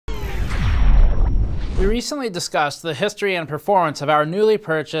We recently discussed the history and performance of our newly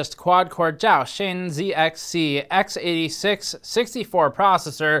purchased quad-core ZhaoXin X86 64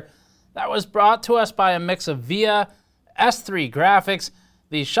 processor that was brought to us by a mix of Via, S3 Graphics,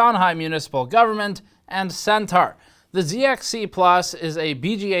 the Shanghai Municipal Government, and Centaur. The ZhaoXin Plus is a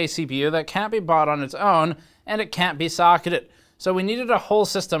BGA CPU that can't be bought on its own, and it can't be socketed. So we needed a whole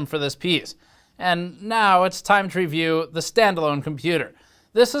system for this piece. And now it's time to review the standalone computer.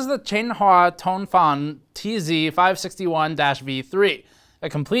 This is the Tsinghua Tongfan TZ561-V3, a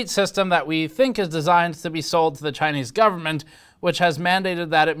complete system that we think is designed to be sold to the Chinese government, which has mandated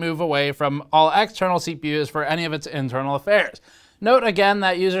that it move away from all external CPUs for any of its internal affairs. Note again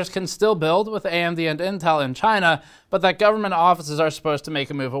that users can still build with AMD and Intel in China, but that government offices are supposed to make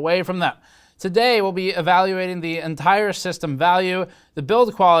a move away from them. Today, we'll be evaluating the entire system value, the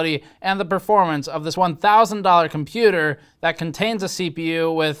build quality, and the performance of this $1,000 computer that contains a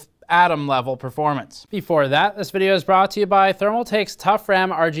CPU with atom-level performance. Before that, this video is brought to you by Thermaltake's Tough RAM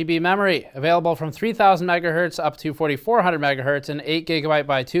RGB memory, available from 3000 MHz up to 4400 MHz in 8GB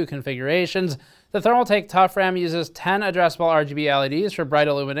by 2 configurations. The Thermaltake Tough RAM uses 10 addressable RGB LEDs for bright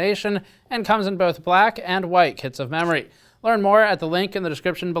illumination and comes in both black and white kits of memory. Learn more at the link in the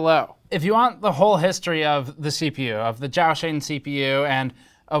description below. If you want the whole history of the CPU, of the ZhaoXin CPU, and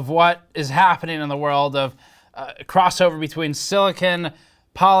of what is happening in the world of crossover between silicon,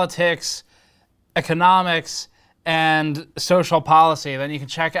 politics, economics, and social policy, then you can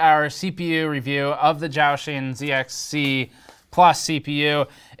check our CPU review of the ZhaoXin ZXC Plus CPU.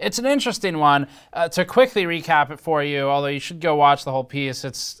 It's an interesting one. To quickly recap it for you, although you should go watch the whole piece,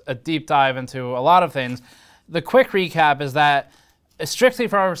 it's a deep dive into a lot of things. The quick recap is that, strictly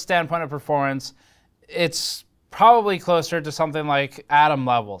from a standpoint of performance, it's probably closer to something like atom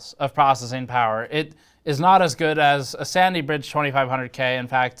levels of processing power. It is not as good as a Sandy Bridge 2500K, in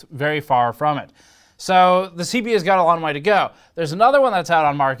fact, very far from it. So the CPU's got a long way to go. There's another one that's out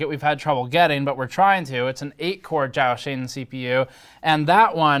on market we've had trouble getting, but we're trying to. It's an 8-core ZhaoXin CPU, and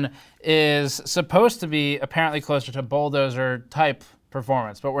that one is supposed to be apparently closer to bulldozer type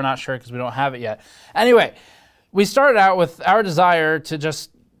performance, but we're not sure because we don't have it yet. Anyway, we started out with our desire to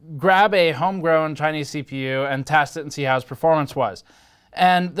just grab a homegrown Chinese CPU and test it and see how its performance was.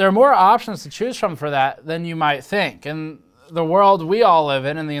 And there are more options to choose from for that than you might think. In the world we all live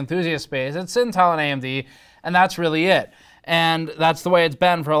in the enthusiast space, it's Intel and AMD, and that's really it. And that's the way it's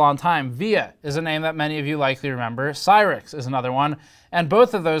been for a long time. Via is a name that many of you likely remember. Cyrix is another one. And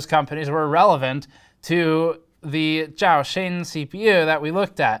both of those companies were relevant to the ZhaoXin CPU that we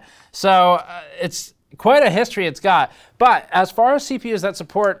looked at. So it's quite a history it's got. But as far as CPUs that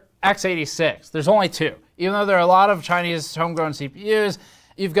support x86, there's only two. Even though there are a lot of Chinese homegrown CPUs,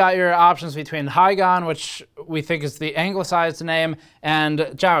 you've got your options between Hygon, which we think is the anglicized name, and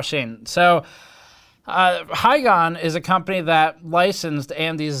ZhaoXin. So Hygon is a company that licensed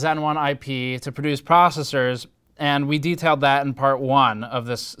AMD's Zen 1 IP to produce processors, and we detailed that in part 1 of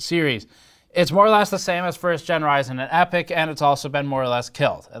this series. It's more or less the same as first-gen Ryzen and EPYC, and it's also been more or less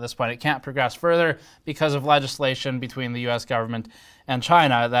killed. At this point, it can't progress further because of legislation between the US government and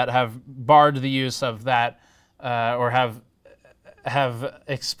China that have barred the use of that, or have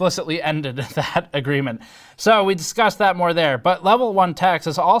explicitly ended that agreement. So we discussed that more there. But Level 1 Techs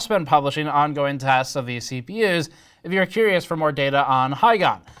has also been publishing ongoing tests of these CPUs if you're curious for more data on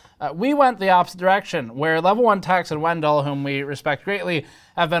Hygon. We went the opposite direction, where Level 1 Techs and Wendell, whom we respect greatly,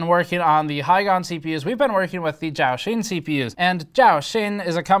 have been working on the Hygon CPUs. We've been working with the ZhaoXin CPUs. And ZhaoXin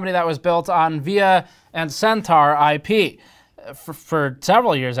is a company that was built on Via and Centaur IP for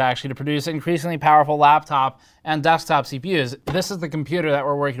several years, actually, to produce increasingly powerful laptop and desktop CPUs. This is the computer that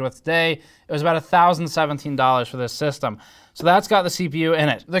we're working with today. It was about $1,017 for this system. So that's got the CPU in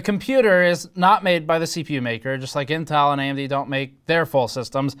it. The computer is not made by the CPU maker, just like Intel and AMD don't make their full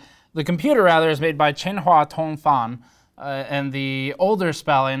systems. The computer, rather, is made by Tsinghua Tongfan, and the older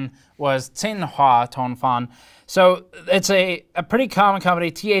spelling was Tsinghua Tongfan. So it's a pretty common company.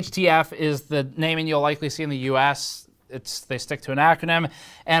 THTF is the naming you'll likely see in the US. They stick to an acronym,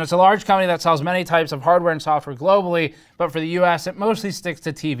 and it's a large company that sells many types of hardware and software globally, but for the US, it mostly sticks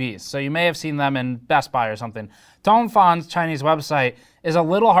to TVs, so you may have seen them in Best Buy or something. Tongfan's Chinese website is a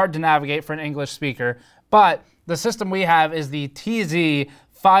little hard to navigate for an English speaker, but the system we have is the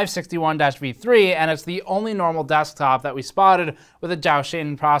TZ561-V3, and it's the only normal desktop that we spotted with a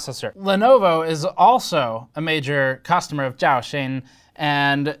ZhaoXin processor. Lenovo is also a major customer of ZhaoXin,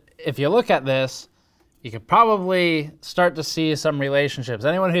 and if you look at this, you could probably start to see some relationships.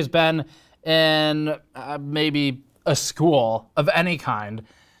 Anyone who's been in maybe a school of any kind,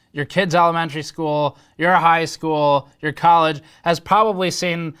 your kid's elementary school, your high school, your college, has probably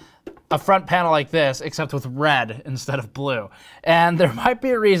seen a front panel like this, except with red instead of blue. And there might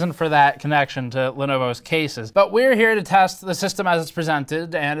be a reason for that connection to Lenovo's cases. But we're here to test the system as it's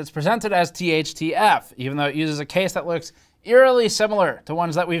presented, and it's presented as THTF, even though it uses a case that looks eerily similar to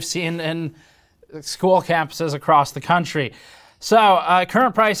ones that we've seen in school campuses across the country. So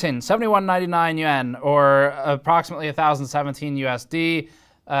current pricing, 71.99 yuan, or approximately 1,017 USD,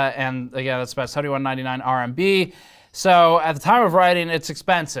 and again, that's about 71.99 RMB. So at the time of writing, it's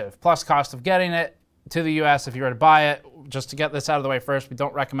expensive, plus cost of getting it to the US if you were to buy it. Just to get this out of the way first, we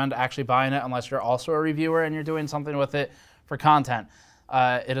don't recommend actually buying it unless you're also a reviewer and you're doing something with it for content.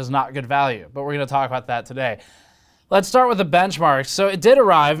 It is not good value, but we're going to talk about that today. Let's start with the benchmarks. So it did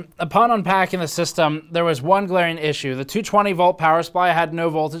arrive. Upon unpacking the system, there was one glaring issue. The 220 volt power supply had no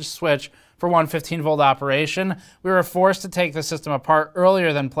voltage switch for 115 volt operation. We were forced to take the system apart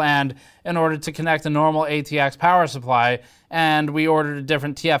earlier than planned in order to connect a normal ATX power supply, and we ordered a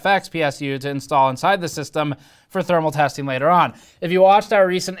different TFX PSU to install inside the system for thermal testing later on. If you watched our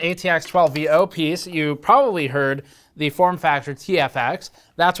recent ATX 12VO piece, you probably heard the form factor TFX.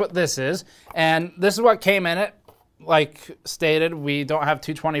 That's what this is, and this is what came in it. Like stated, we don't have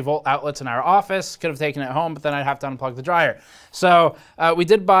 220 volt outlets in our office. Could have taken it home, but then I'd have to unplug the dryer. So we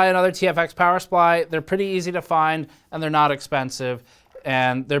did buy another TFX power supply. They're pretty easy to find, and they're not expensive.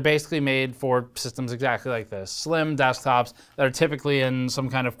 And they're basically made for systems exactly like this. Slim desktops that are typically in some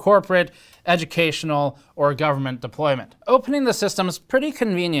kind of corporate, educational, or government deployment. Opening the system is pretty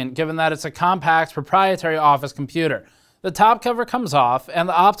convenient given that it's a compact proprietary office computer. The top cover comes off, and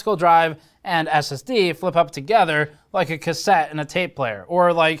the optical drive and SSD flip up together like a cassette in a tape player,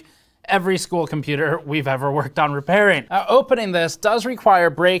 or like every school computer we've ever worked on repairing. Now, opening this does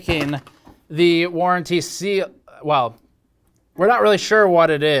require breaking the warranty seal. Well, we're not really sure what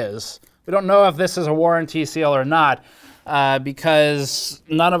it is. We don't know if this is a warranty seal or not, because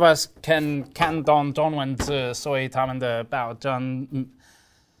none of us can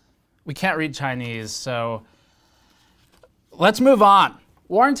we can't read Chinese, so let's move on.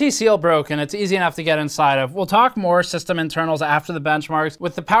 Warranty seal broken, it's easy enough to get inside of. We'll talk more system internals after the benchmarks.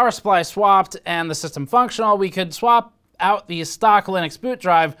 With the power supply swapped and the system functional, we could swap out the stock Linux boot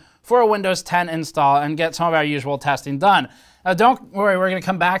drive for a Windows 10 install and get some of our usual testing done. Now don't worry, we're gonna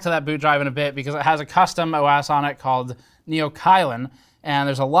come back to that boot drive in a bit because it has a custom OS on it called NeoKylin, and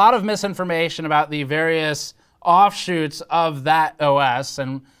there's a lot of misinformation about the various offshoots of that OS,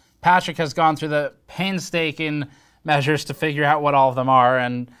 and Patrick has gone through the painstaking measures to figure out what all of them are,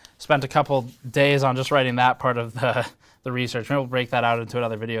 and spent a couple days on just writing that part of the research. Maybe we'll break that out into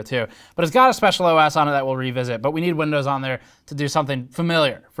another video too. But it's got a special OS on it that we'll revisit, but we need Windows on there to do something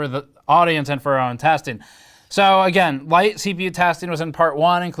familiar for the audience and for our own testing. So again, light CPU testing was in part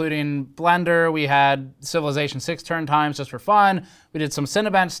 1, including Blender. We had Civilization 6 turn times just for fun. We did some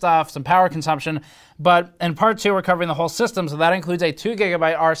Cinebench stuff, some power consumption. But in part 2, we're covering the whole system. So that includes a 2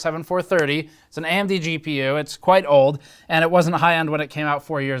 GB R7 It's an AMD GPU. It's quite old, and it wasn't high-end when it came out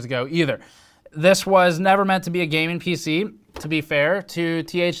 4 years ago either. This was never meant to be a gaming PC, to be fair to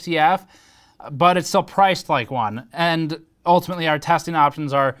THTF, but it's still priced like one. And ultimately, our testing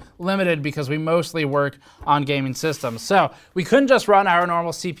options are limited because we mostly work on gaming systems. So we couldn't just run our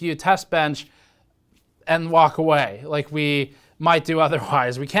normal CPU test bench and walk away like we might do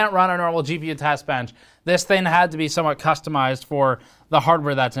otherwise. We can't run our normal GPU test bench. This thing had to be somewhat customized for the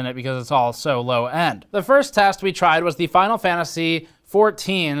hardware that's in it because it's all so low end. The first test we tried was the Final Fantasy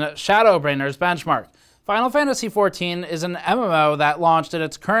XIV Shadowbringers benchmark. Final Fantasy XIV is an MMO that launched in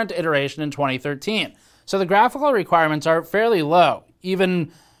its current iteration in 2013. So the graphical requirements are fairly low,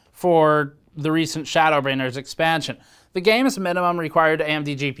 even for the recent Shadowbringers expansion. The game's minimum required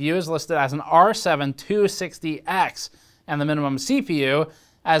AMD GPU is listed as an R7 260X, and the minimum CPU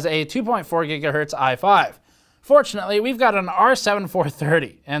as a 2.4 GHz i5. Fortunately, we've got an R7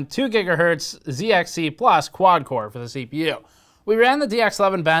 430 and 2 GHz ZXC Plus quad-core for the CPU. We ran the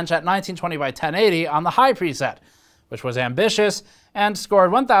DX11 bench at 1920 by 1080 on the high preset, which was ambitious and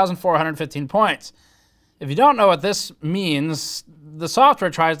scored 1,415 points. If you don't know what this means, the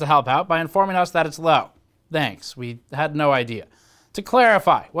software tries to help out by informing us that it's low. Thanks, we had no idea. To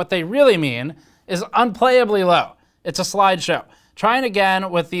clarify, what they really mean is unplayably low. It's a slideshow. Trying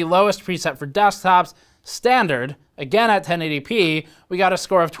again with the lowest preset for desktops, standard, again at 1080p, we got a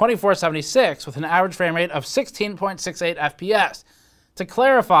score of 2476 with an average frame rate of 16.68 FPS. To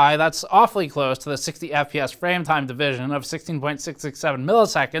clarify, that's awfully close to the 60 FPS frame time division of 16.667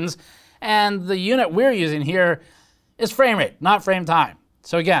 milliseconds, and the unit we're using here is frame rate, not frame time.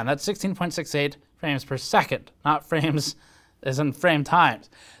 So again, that's 16.68 frames per second, not frames as in frame times.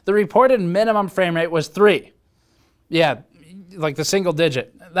 The reported minimum frame rate was 3. Yeah, like the single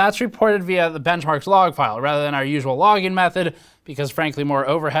digit. That's reported via the benchmarks log file rather than our usual logging method because frankly more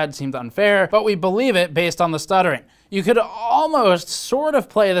overhead seemed unfair, but we believe it based on the stuttering. You could almost sort of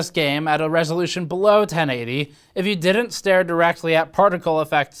play this game at a resolution below 1080 if you didn't stare directly at particle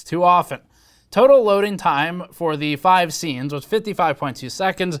effects too often. Total loading time for the 5 scenes was 55.2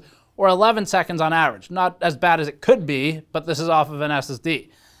 seconds, or 11 seconds on average. Not as bad as it could be, but this is off of an SSD.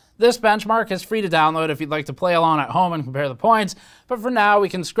 This benchmark is free to download if you'd like to play along at home and compare the points, but for now we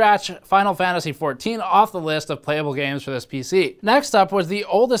can scratch Final Fantasy XIV off the list of playable games for this PC. Next up was the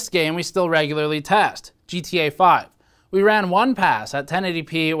oldest game we still regularly test, GTA 5. We ran one pass at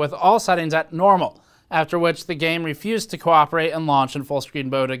 1080p with all settings at normal, after which the game refused to cooperate and launch in full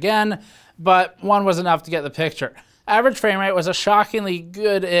screen mode again, but one was enough to get the picture. Average frame rate was a shockingly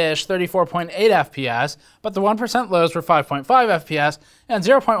good-ish 34.8 FPS, but the 1% lows were 5.5 FPS, and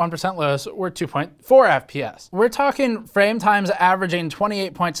 0.1% lows were 2.4 FPS. We're talking frame times averaging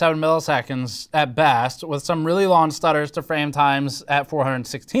 28.7 milliseconds at best, with some really long stutters to frame times at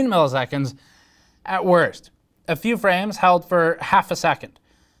 416 milliseconds at worst. A few frames held for half a second,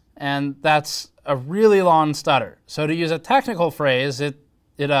 and that's a really long stutter. So to use a technical phrase, it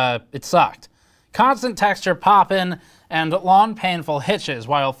sucked. Constant texture pop-in and long painful hitches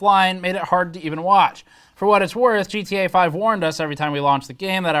while flying made it hard to even watch. For what it's worth, GTA 5 warned us every time we launched the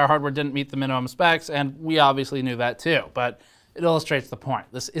game that our hardware didn't meet the minimum specs, and we obviously knew that too, but it illustrates the point.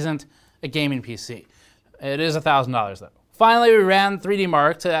 This isn't a gaming PC. It is $1,000 though. Finally, we ran 3D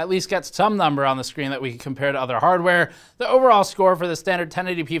Mark to at least get some number on the screen that we could compare to other hardware. The overall score for the standard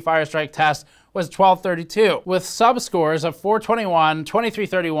 1080p Firestrike test was 1232, with sub-scores of 421,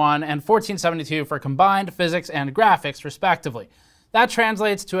 2331, and 1472 for combined physics and graphics, respectively. That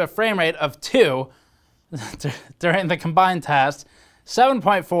translates to a frame rate of 2 during the combined test,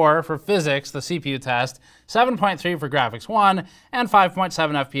 7.4 for physics, the CPU test, 7.3 for graphics 1, and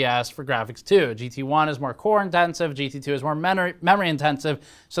 5.7 FPS for graphics 2. GT1 is more core intensive, GT2 is more memory intensive,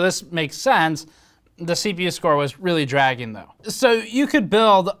 so this makes sense. The CPU score was really dragging though. So you could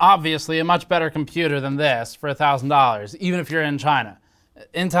build, obviously, a much better computer than this for $1,000, even if you're in China.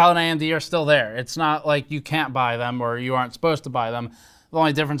 Intel and AMD are still there. It's not like you can't buy them or you aren't supposed to buy them. The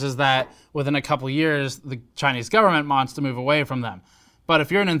only difference is that within a couple years, the Chinese government wants to move away from them. But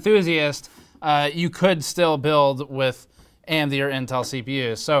if you're an enthusiast, you could still build with AMD or Intel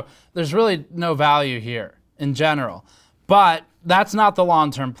CPUs. So there's really no value here in general. But that's not the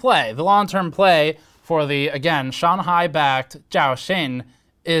long-term play. The long-term play for the, again, Shanghai-backed ZhaoXin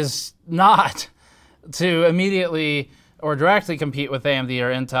is not to immediately or directly compete with AMD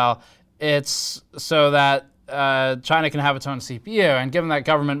or Intel. It's so that China can have its own CPU. And given that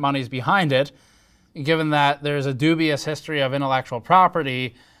government money's behind it, given that there's a dubious history of intellectual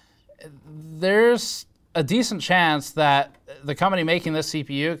property, there's a decent chance that the company making this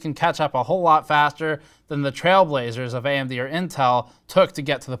CPU can catch up a whole lot faster than the trailblazers of AMD or Intel took to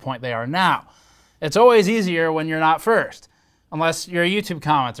get to the point they are now. It's always easier when you're not first, unless you're a YouTube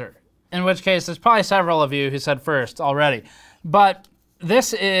commenter, in which case there's probably several of you who said first already. But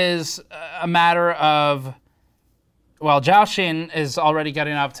this is a matter of, well, ZhaoXin is already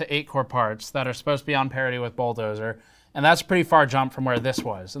getting up to 8-core parts that are supposed to be on parity with Bulldozer, and that's a pretty far jump from where this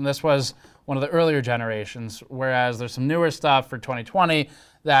was. And this was one of the earlier generations, whereas there's some newer stuff for 2020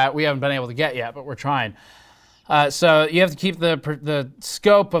 that we haven't been able to get yet, but we're trying. So you have to keep the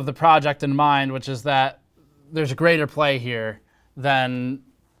scope of the project in mind, which is that there's a greater play here than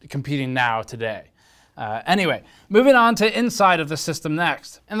competing now today. Anyway, moving on to inside of the system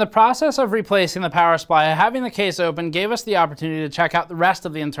next. In the process of replacing the power supply, having the case open gave us the opportunity to check out the rest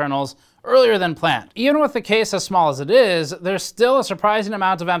of the internals earlier than planned. Even with the case as small as it is, there's still a surprising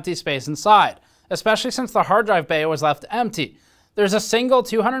amount of empty space inside, especially since the hard drive bay was left empty. There's a single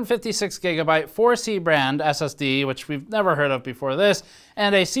 256GB 4C brand SSD, which we've never heard of before this,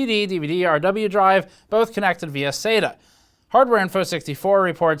 and a CD, DVD, RW drive, both connected via SATA. Hardware Info 64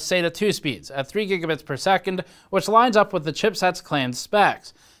 reports SATA 2 speeds at 3 gigabits per second, which lines up with the chipset's claimed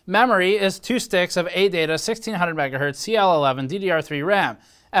specs. Memory is 2 sticks of ADATA 1600 MHz CL11 DDR3 RAM.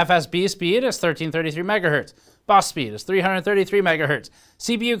 FSB speed is 1333 MHz. Bus speed is 333 MHz.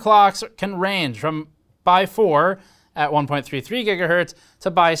 CPU clocks can range from by 4 at 1.33 GHz to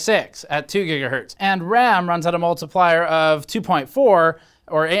by 6 at 2 GHz. And RAM runs at a multiplier of 2.4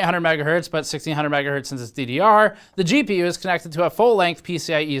 or 800 MHz, but 1600 MHz since it's DDR. The GPU is connected to a full-length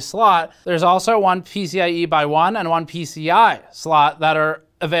PCIe slot. There's also one PCIe by 1 and one PCI slot that are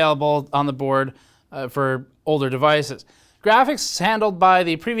available on the board for older devices. Graphics is handled by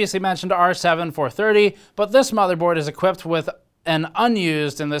the previously mentioned R7 430, but this motherboard is equipped with an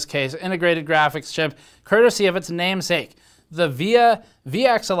unused, in this case, integrated graphics chip, courtesy of its namesake, the Via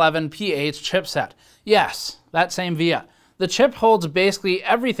VX11PH chipset. Yes, that same Via. The chip holds basically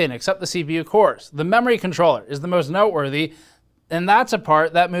everything except the CPU cores. The memory controller is the most noteworthy, and that's a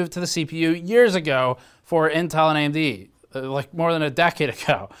part that moved to the CPU years ago for Intel and AMD, like more than a decade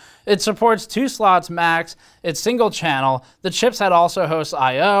ago. It supports 2 slots max, it's single channel. The chipset also hosts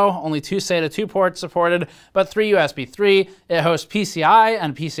I/O, only 2 SATA 2 ports supported, but 3 USB 3. It hosts PCI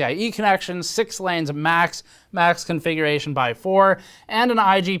and PCIe connections, 6 lanes max configuration by 4, and an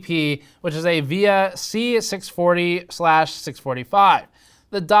IGP, which is a Via C640/645.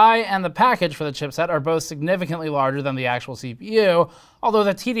 The die and the package for the chipset are both significantly larger than the actual CPU, although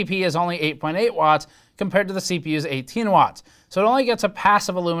the TDP is only 8.8 watts compared to the CPU's 18 watts. So it only gets a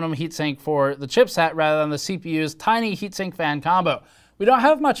passive aluminum heatsink for the chipset rather than the CPU's tiny heatsink fan combo. We don't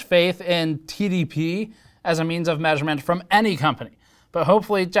have much faith in TDP as a means of measurement from any company, but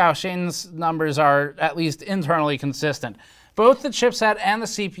hopefully ZhaoXin's numbers are at least internally consistent. Both the chipset and the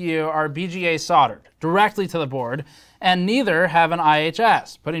CPU are BGA soldered directly to the board, and neither have an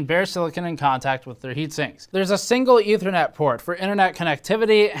IHS, putting bare silicon in contact with their heatsinks. There's a single Ethernet port for internet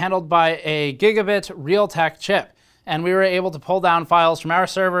connectivity handled by a gigabit Realtek chip, and we were able to pull down files from our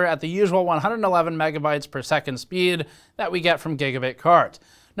server at the usual 111 megabytes per second speed that we get from gigabit cards.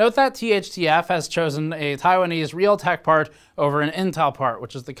 Note that THTF has chosen a Taiwanese Realtek part over an Intel part,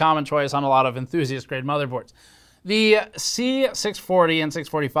 which is the common choice on a lot of enthusiast-grade motherboards. The C640 and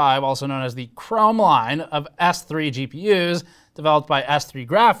 645, also known as the Chrome line of S3 GPUs, developed by S3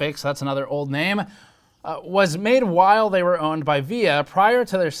 Graphics, that's another old name, was made while they were owned by Via prior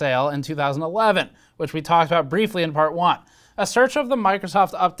to their sale in 2011, which we talked about briefly in part 1. A search of the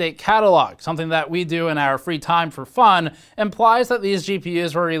Microsoft Update catalog, something that we do in our free time for fun, implies that these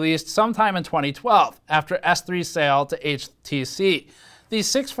GPUs were released sometime in 2012, after S3's sale to HTC. The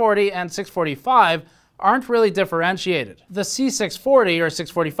 640 and 645 aren't really differentiated. The C640 or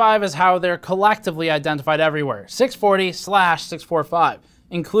 645 is how they're collectively identified everywhere, 640/645,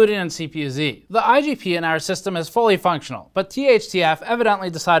 including in CPU-Z. The IGP in our system is fully functional, but THTF evidently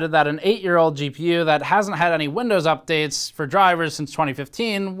decided that an 8-year-old GPU that hasn't had any Windows updates for drivers since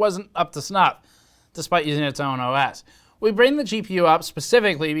 2015 wasn't up to snuff, despite using its own OS. We bring the GPU up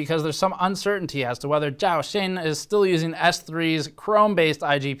specifically because there's some uncertainty as to whether ZhaoXin is still using S3's Chrome-based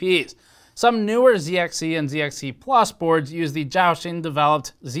IGPs. Some newer ZXC and ZXC Plus boards use the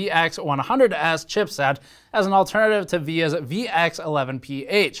ZhaoXin-developed ZX100S chipset as an alternative to Via's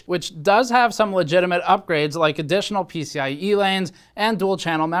VX11PH, which does have some legitimate upgrades like additional PCIe lanes and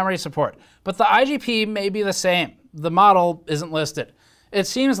dual-channel memory support. But the IGP may be the same. The model isn't listed. It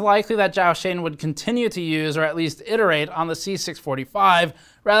seems likely that ZhaoXin would continue to use or at least iterate on the C645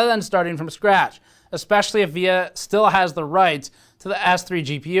 rather than starting from scratch, especially if Via still has the rights to the S3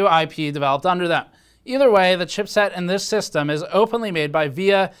 GPU IP developed under them. Either way, the chipset in this system is openly made by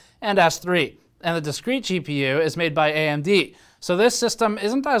Via and S3, and the discrete GPU is made by AMD. So this system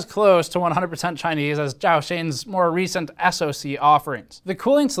isn't as close to 100% Chinese as ZhaoXin's more recent SoC offerings. The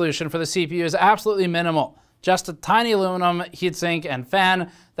cooling solution for the CPU is absolutely minimal, just a tiny aluminum heatsink and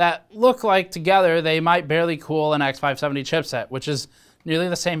fan that look like together they might barely cool an X570 chipset, which is nearly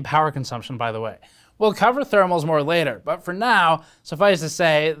the same power consumption, by the way. We'll cover thermals more later, but for now, suffice to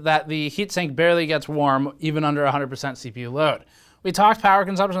say that the heatsink barely gets warm even under 100% CPU load. We talked power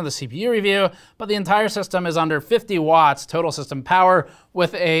consumption in the CPU review, but the entire system is under 50 watts total system power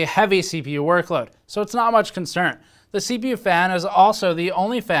with a heavy CPU workload, so it's not much concern. The CPU fan is also the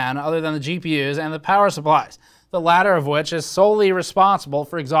only fan other than the GPUs and the power supplies, the latter of which is solely responsible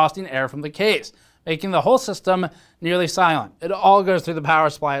for exhausting air from the case, making the whole system nearly silent. It all goes through the power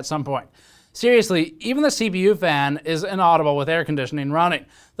supply at some point. Seriously, even the CPU fan is inaudible with air conditioning running.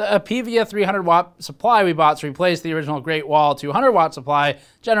 The Apivia 300-watt supply we bought to replace the original Great Wall 200-watt supply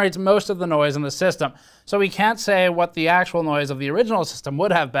generates most of the noise in the system, so we can't say what the actual noise of the original system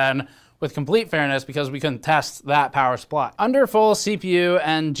would have been with complete fairness because we couldn't test that power supply. Under full CPU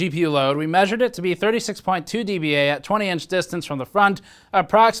and GPU load, we measured it to be 36.2 dBA at 20-inch distance from the front,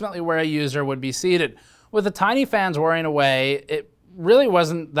 approximately where a user would be seated. With the tiny fans whirring away, it really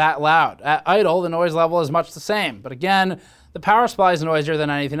wasn't that loud. At idle, the noise level is much the same, but again, the power supply is noisier than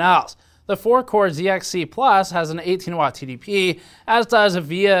anything else. The 4-core ZXC Plus has an 18-watt TDP, as does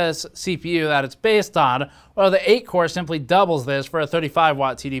Via's CPU that it's based on, while the 8-core simply doubles this for a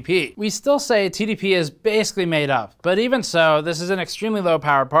 35-watt TDP. We still say TDP is basically made up, but even so, this is an extremely low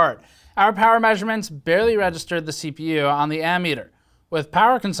power part. Our power measurements barely registered the CPU on the ammeter, with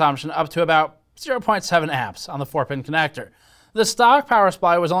power consumption up to about 0.7 amps on the 4-pin connector. The stock power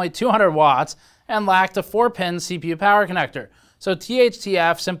supply was only 200 watts and lacked a 4-pin CPU power connector, So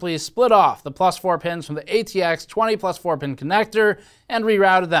THTF simply split off the +4 pins from the ATX 20 +4 pin connector and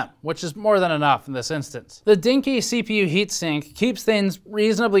rerouted them, which is more than enough in this instance. The dinky CPU heatsink keeps things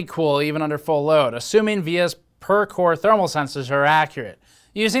reasonably cool even under full load, assuming Via's per-core thermal sensors are accurate.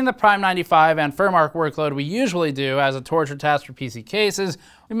 Using the Prime 95 and Firmark workload we usually do as a torture test for PC cases,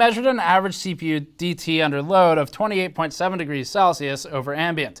 we measured an average CPU DT under load of 28.7 degrees Celsius over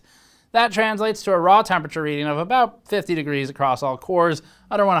ambient. That translates to a raw temperature reading of about 50 degrees across all cores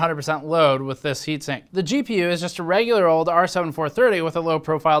under 100% load with this heatsink. The GPU is just a regular old R7 with a low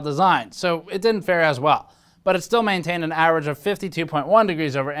profile design, so it didn't fare as well, but it still maintained an average of 52.1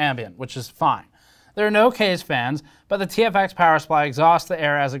 degrees over ambient, which is fine. There are no case fans, but the TFX power supply exhausts the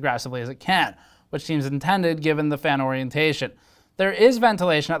air as aggressively as it can, which seems intended given the fan orientation. There is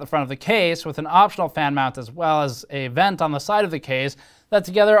ventilation at the front of the case with an optional fan mount as well as a vent on the side of the case that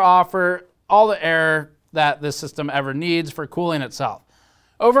together offer all the air that this system ever needs for cooling itself.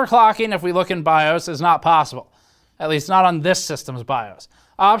 Overclocking, if we look in BIOS, is not possible, at least not on this system's BIOS.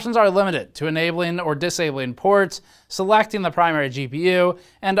 Options are limited to enabling or disabling ports, selecting the primary GPU,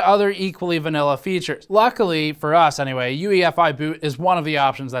 and other equally vanilla features. Luckily, for us anyway, UEFI boot is one of the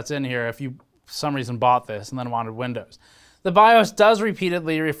options that's in here if you for some reason bought this and then wanted Windows. The BIOS does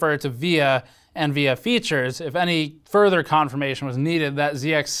repeatedly refer to Via and Via features if any further confirmation was needed that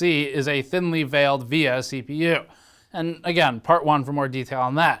ZXC is a thinly veiled Via CPU. And again, part 1 for more detail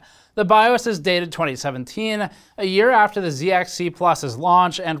on that. The BIOS is dated 2017, a year after the ZXC Plus's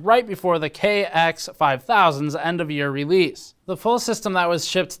launch and right before the KX5000's end-of-year release. The full system that was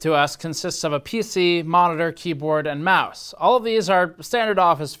shipped to us consists of a PC, monitor, keyboard, and mouse. All of these are standard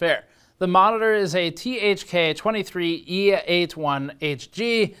office fare. The monitor is a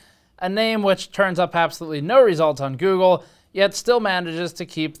THK23E81HG, a name which turns up absolutely no results on Google, yet still manages to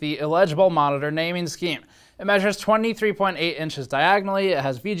keep the illegible monitor naming scheme. It measures 23.8 inches diagonally, it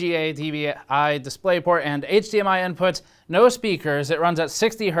has VGA, DVI, DisplayPort, and HDMI inputs, no speakers, it runs at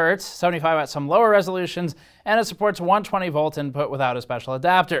 60 Hz, 75 at some lower resolutions, and it supports 120 volt input without a special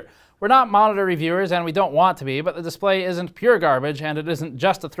adapter. We're not monitor reviewers and we don't want to be, but the display isn't pure garbage and it isn't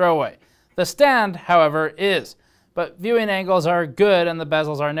just a throwaway. The stand, however, is, but viewing angles are good and the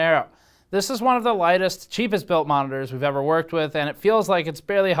bezels are narrow. This is one of the lightest, cheapest built monitors we've ever worked with, and it feels like it's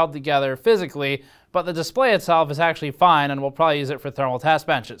barely held together physically, but the display itself is actually fine and we'll probably use it for thermal test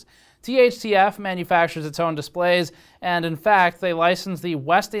benches. THTF manufactures its own displays, and in fact, they license the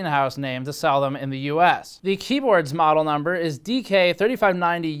Westinghouse name to sell them in the US. The keyboard's model number is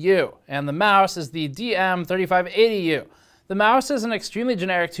DK3590U, and the mouse is the DM3580U. The mouse is an extremely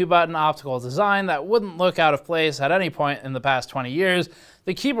generic 2-button optical design that wouldn't look out of place at any point in the past 20 years.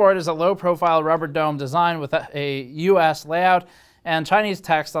 The keyboard is a low-profile rubber dome design with a US layout and Chinese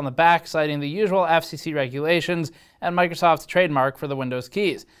text on the back citing the usual FCC regulations and Microsoft's trademark for the Windows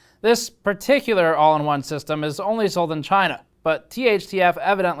keys. This particular all-in-one system is only sold in China, but THTF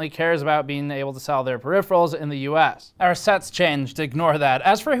evidently cares about being able to sell their peripherals in the US. Our sets changed, ignore that.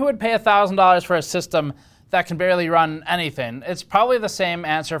 As for who would pay $1,000 for a system that can barely run anything, it's probably the same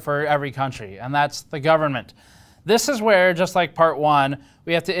answer for every country, and that's the government. This is where, just like part 1,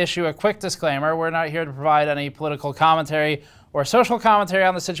 we have to issue a quick disclaimer. We're not here to provide any political commentary or social commentary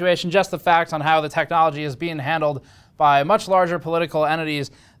on the situation, just the facts on how the technology is being handled by much larger political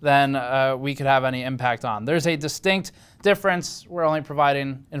entities than we could have any impact on. There's a distinct difference. We're only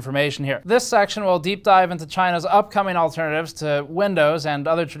providing information here. This section will deep dive into China's upcoming alternatives to Windows and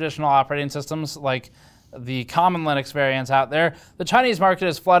other traditional operating systems like the common Linux variants out there. The Chinese market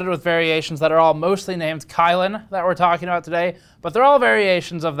is flooded with variations that are all mostly named Kylin that we're talking about today, but they're all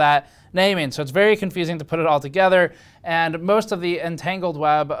variations of that naming, so it's very confusing to put it all together, and most of the entangled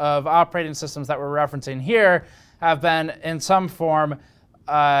web of operating systems that we're referencing here have been in some form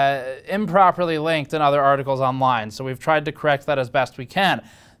improperly linked in other articles online, so we've tried to correct that as best we can.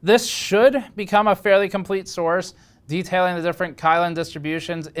 This should become a fairly complete source detailing the different Kylin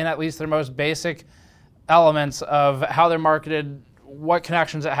distributions in at least their most basic elements of how they're marketed, what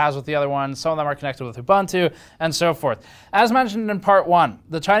connections it has with the other ones. Some of them are connected with Ubuntu, and so forth. As mentioned in part 1,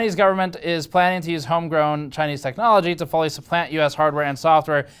 the Chinese government is planning to use homegrown Chinese technology to fully supplant US hardware and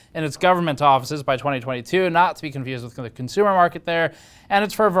software in its government offices by 2022, not to be confused with the consumer market there. and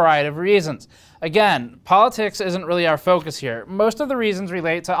it's for a variety of reasons. Again, politics isn't really our focus here. Most of the reasons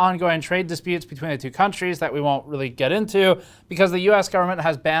relate to ongoing trade disputes between the two countries that we won't really get into because the US government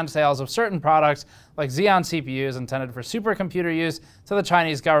has banned sales of certain products like Xeon CPUs intended for supercomputer use to the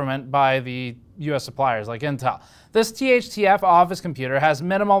Chinese government by the US suppliers like Intel. This THTF office computer has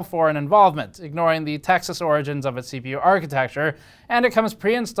minimal foreign involvement, ignoring the Texas origins of its CPU architecture, and it comes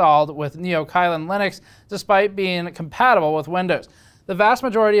pre-installed with NeoKylin Linux despite being compatible with Windows. The vast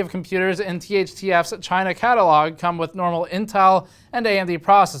majority of computers in THTF's China catalog come with normal Intel and AMD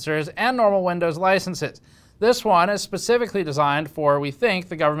processors and normal Windows licenses. This one is specifically designed for, we think,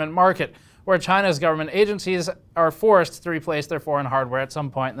 the government market, where China's government agencies are forced to replace their foreign hardware at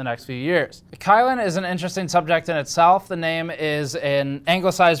some point in the next few years. Kylin is an interesting subject in itself. The name is an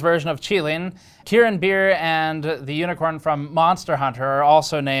anglicized version of Kylin. Kirin Beer and the unicorn from Monster Hunter are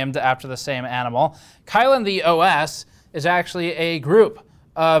also named after the same animal. Kylin, the OS, is actually a group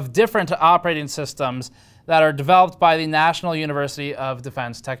of different operating systems that are developed by the National University of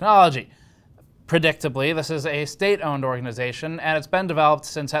Defense Technology. Predictably, this is a state-owned organization, and it's been developed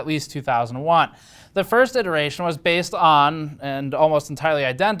since at least 2001. The first iteration was based on, and almost entirely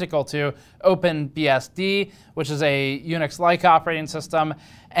identical to, OpenBSD, which is a Unix-like operating system,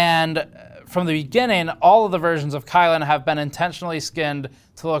 and from the beginning, all of the versions of Kylin have been intentionally skinned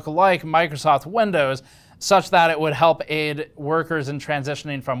to look like Microsoft Windows, such that it would help aid workers in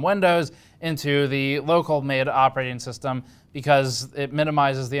transitioning from Windows into the local-made operating system because it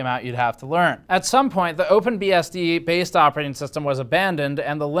minimizes the amount you'd have to learn. At some point, the OpenBSD-based operating system was abandoned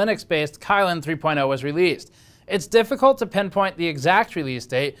and the Linux-based Kylin 3.0 was released. It's difficult to pinpoint the exact release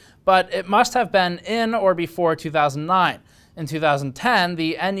date, but it must have been in or before 2009. In 2010,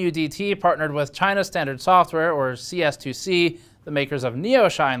 the NUDT partnered with China Standard Software, or CS2C, the makers of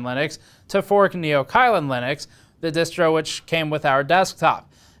NeoShine Linux, to fork NeoKylin Linux, the distro which came with our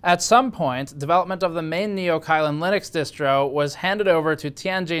desktop. At some point, development of the main NeoKylin Linux distro was handed over to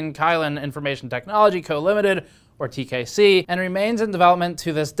Tianjin Kylin Information Technology Co. Limited, or TKC, and remains in development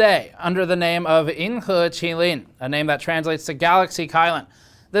to this day, under the name of NeoKylin, a name that translates to Galaxy Kylin.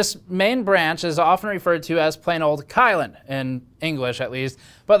 This main branch is often referred to as plain old Kylin, in English at least,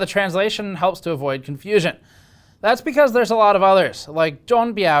 but the translation helps to avoid confusion. That's because there's a lot of others, like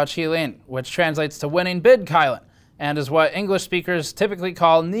Zhongbiao Kylin, which translates to winning bid Kylin, and is what English speakers typically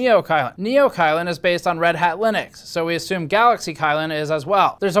call NeoKylin. NeoKylin is based on Red Hat Linux, so we assume Galaxy Kylin is as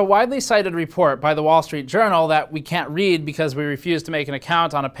well. There's a widely cited report by the Wall Street Journal that we can't read because we refuse to make an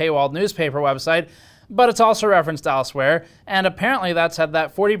account on a paywalled newspaper website, but it's also referenced elsewhere, and apparently that said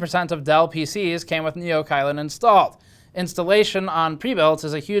that 40% of Dell PCs came with NeoKylin installed. Installation on pre-built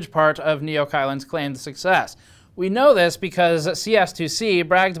is a huge part of NeoKylin's claimed success. We know this because CS2C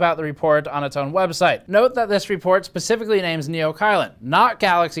bragged about the report on its own website. Note that this report specifically names NeoKylin, not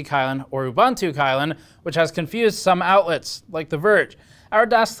Galaxy Kylin or Ubuntu Kylin, which has confused some outlets, like The Verge. Our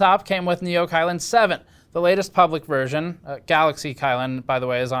desktop came with NeoKylin 7, the latest public version. Galaxy Kylin, by the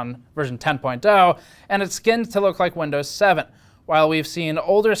way, is on version 10.0, and it's skinned to look like Windows 7, while we've seen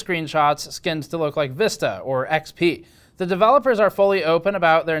older screenshots skinned to look like Vista or XP. The developers are fully open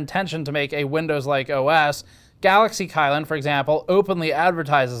about their intention to make a Windows-like OS. Galaxy Kylin, for example, openly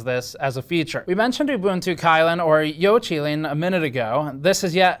advertises this as a feature. We mentioned Ubuntu Kylin, or ZhaoXin, a minute ago. This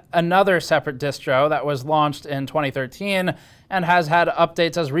is yet another separate distro that was launched in 2013 and has had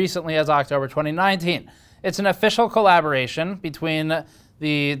updates as recently as October 2019. It's an official collaboration between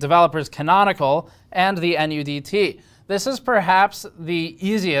the developers Canonical and the NUDT. This is perhaps the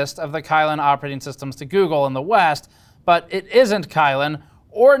easiest of the Kylin operating systems to Google in the West, but it isn't Kylin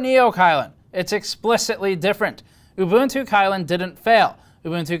or NeoKylin. It's explicitly different. Ubuntu Kylin didn't fail.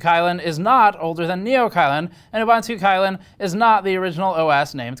 Ubuntu Kylin is not older than NeoKylin, and Ubuntu Kylin is not the original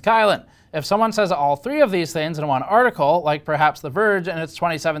OS named Kylin. If someone says all three of these things in one article, like perhaps The Verge in its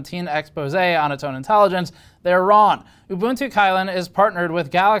 2017 expose on its own intelligence, they're wrong. Ubuntu Kylin is partnered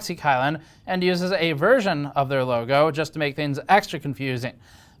with Galaxy Kylin and uses a version of their logo just to make things extra confusing.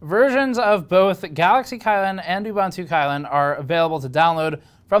 Versions of both Galaxy Kylin and Ubuntu Kylin are available to download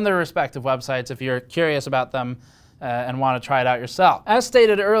from their respective websites if you're curious about them and want to try it out yourself. As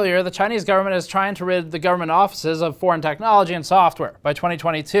stated earlier, the Chinese government is trying to rid the government offices of foreign technology and software by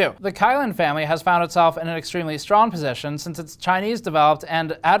 2022. The Kylin family has found itself in an extremely strong position since it's Chinese-developed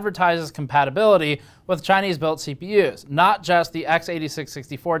and advertises compatibility with Chinese-built CPUs, not just the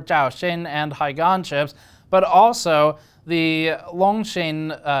x86-64 ZhaoXin and Haigan chips, but also the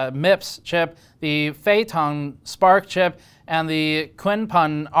Longxin MIPS chip, the Feitong Spark chip, and the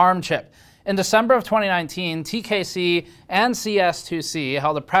Kunpeng ARM chip. In December of 2019, TKC and CS2C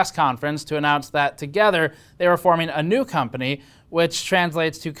held a press conference to announce that together they were forming a new company, which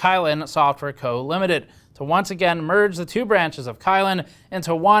translates to Kylin Software Co. Limited, to once again merge the two branches of Kylin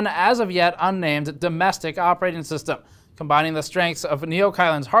into one as of yet unnamed domestic operating system, combining the strengths of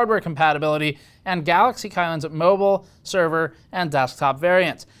NeoKylin's hardware compatibility and Galaxy Kylin's mobile, server, and desktop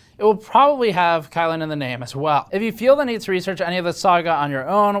variants. It will probably have Kylin in the name as well. If you feel the need to research any of this saga on your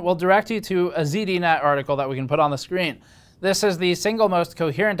own, we'll direct you to a ZDNet article that we can put on the screen. This is the single most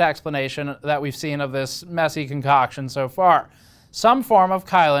coherent explanation that we've seen of this messy concoction so far. Some form of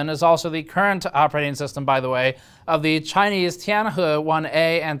Kylin is also the current operating system, by the way, of the Chinese Tianhe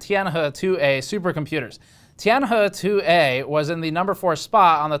 1A and Tianhe 2A supercomputers. Tianhe 2A was in the number 4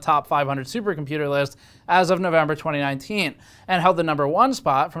 spot on the top 500 supercomputer list as of November 2019 and held the number 1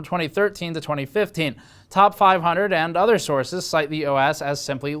 spot from 2013 to 2015. Top 500 and other sources cite the OS as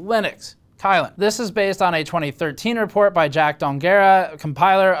simply Linux. Kylin. This is based on a 2013 report by Jack Donguera,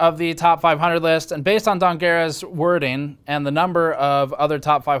 compiler of the top 500 list, and based on Donguera's wording and the number of other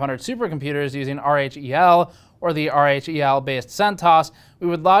top 500 supercomputers using RHEL or the RHEL-based CentOS, we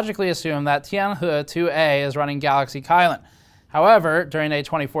would logically assume that Tianhe 2A is running Galaxy Kylin. However, during a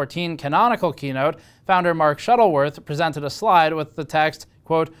 2014 Canonical keynote, founder Mark Shuttleworth presented a slide with the text,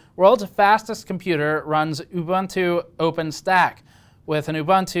 quote, "World's fastest computer runs Ubuntu OpenStack," with an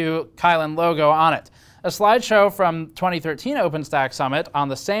Ubuntu Kylin logo on it. A slideshow from 2013 OpenStack Summit on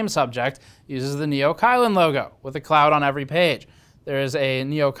the same subject uses the NeoKylin logo with a cloud on every page. There is a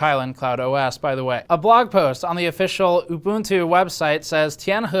NeoKylin Cloud OS, by the way. A blog post on the official Ubuntu website says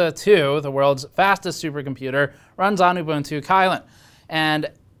Tianhe 2, the world's fastest supercomputer, runs on Ubuntu Kylin.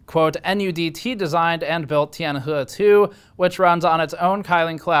 And, quote, NUDT designed and built Tianhe 2, which runs on its own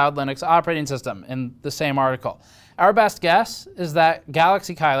Kylin Cloud Linux operating system, in the same article. Our best guess is that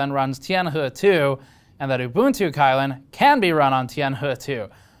Galaxy Kylin runs Tianhe 2, and that Ubuntu Kylin can be run on Tianhe 2.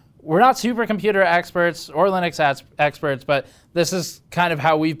 We're not supercomputer experts or Linux experts, but this is kind of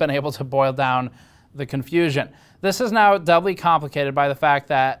how we've been able to boil down the confusion. This is now doubly complicated by the fact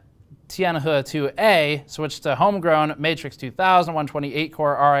that Tianhe 2A switched to homegrown Matrix 2000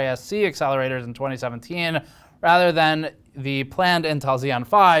 128-core RISC accelerators in 2017, rather than the planned Intel Xeon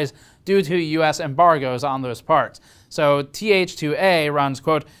Phis due to US embargoes on those parts. So TH2A runs,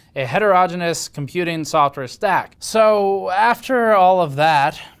 quote, a heterogeneous computing software stack. So after all of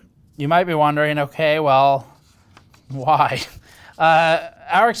that, you might be wondering, okay, well, why?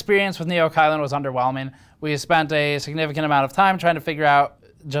 Our experience with NeoKylin was underwhelming. We spent a significant amount of time trying to figure out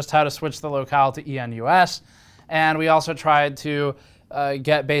just how to switch the locale to ENUS, and we also tried to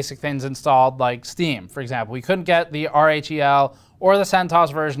get basic things installed like Steam, for example. We couldn't get the RHEL or the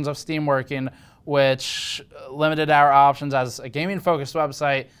CentOS versions of Steam working, which limited our options as a gaming-focused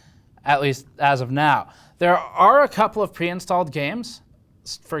website, at least as of now. There are a couple of pre-installed games,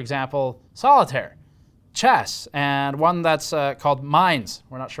 for example, Solitaire, Chess, and one that's called Mines.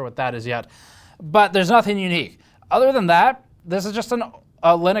 We're not sure what that is yet. But there's nothing unique. Other than that, this is just a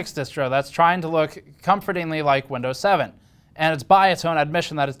Linux distro that's trying to look comfortingly like Windows 7. And it's by its own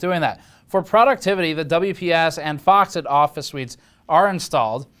admission that it's doing that. For productivity, the WPS and Foxit Office suites are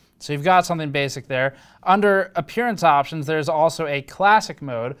installed, so you've got something basic there. Under Appearance Options, there's also a Classic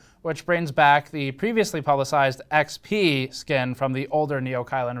mode, which brings back the previously publicized XP skin from the older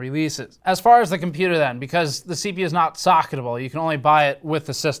NeoKylin releases. As far as the computer then, because the CPU is not socketable, you can only buy it with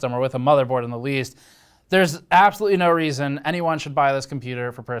the system or with a motherboard in the least, there's absolutely no reason anyone should buy this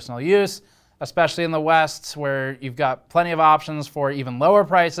computer for personal use, especially in the West, where you've got plenty of options for even lower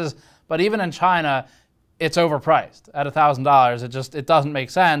prices. But even in China, it's overpriced at $1,000. It doesn't make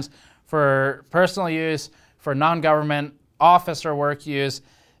sense for personal use, for non-government office or work use.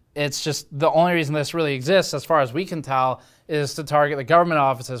 It's just the only reason this really exists, as far as we can tell, is to target the government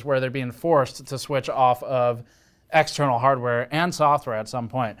offices where they're being forced to switch off of external hardware and software at some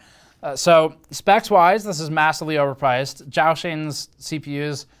point. So specs-wise, this is massively overpriced. ZhaoXin's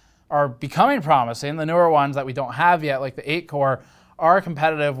CPUs are becoming promising. The newer ones that we don't have yet, like the 8-core, are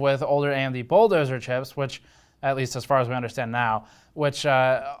competitive with older AMD Bulldozer chips, which, at least as far as we understand now, which,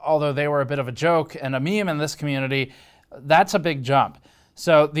 although they were a bit of a joke and a meme in this community, that's a big jump.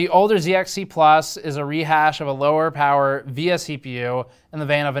 So the older ZXC Plus is a rehash of a lower power Via CPU in the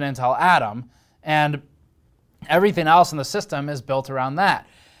vein of an Intel Atom, and everything else in the system is built around that.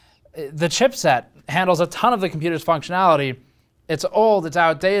 The chipset handles a ton of the computer's functionality. It's old, it's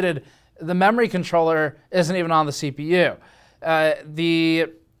outdated. The memory controller isn't even on the CPU. The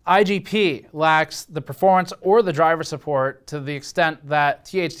IGP lacks the performance or the driver support to the extent that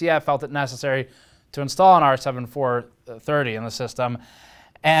THTF felt it necessary to install an R7430 in the system.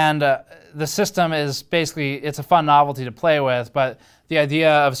 And the system is basically, it's a fun novelty to play with, but the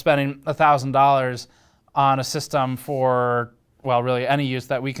idea of spending $1,000 on a system for, well, really any use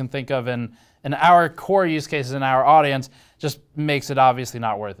that we can think of in our core use cases in our audience just makes it obviously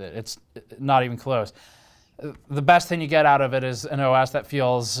not worth it. It's not even close. The best thing you get out of it is an OS that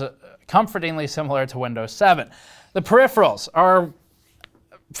feels comfortingly similar to Windows 7. The peripherals are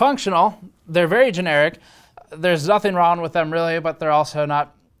functional. They're very generic. There's nothing wrong with them really, but they're also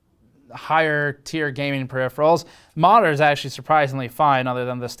not higher tier gaming peripherals. Monitor is actually surprisingly fine, other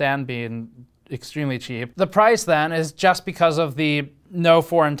than the stand being extremely cheap. The price then is just because of the no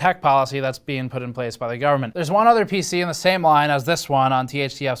foreign tech policy that's being put in place by the government. There's one other PC in the same line as this one on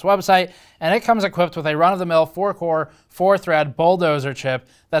THTF's website, and it comes equipped with a run-of-the-mill 4-core, 4-thread bulldozer chip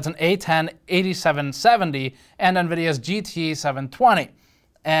that's an A10 8770 and NVIDIA's GT 720.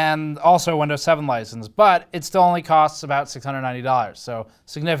 And also Windows 7 license, but it still only costs about $690, so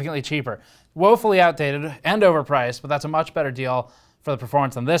significantly cheaper. Woefully outdated and overpriced, but that's a much better deal for the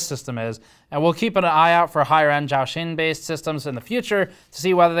performance than this system is. And we'll keep an eye out for higher-end ZhaoXin-based systems in the future to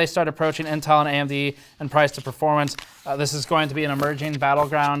see whether they start approaching Intel and AMD in price to performance. This is going to be an emerging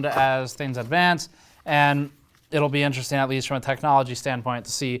battleground as things advance, and it'll be interesting, at least from a technology standpoint,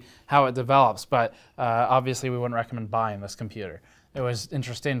 to see how it develops. But obviously, we wouldn't recommend buying this computer. It was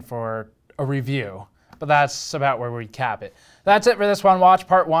interesting for a review, but that's about where we cap it. That's it for this one. Watch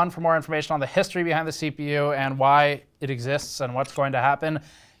part 1 for more information on the history behind the CPU and why it exists and what's going to happen.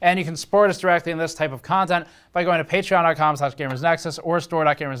 And you can support us directly in this type of content by going to patreon.com/gamersnexus or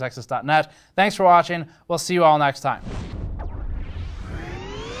store.gamersnexus.net. Thanks for watching. We'll see you all next time.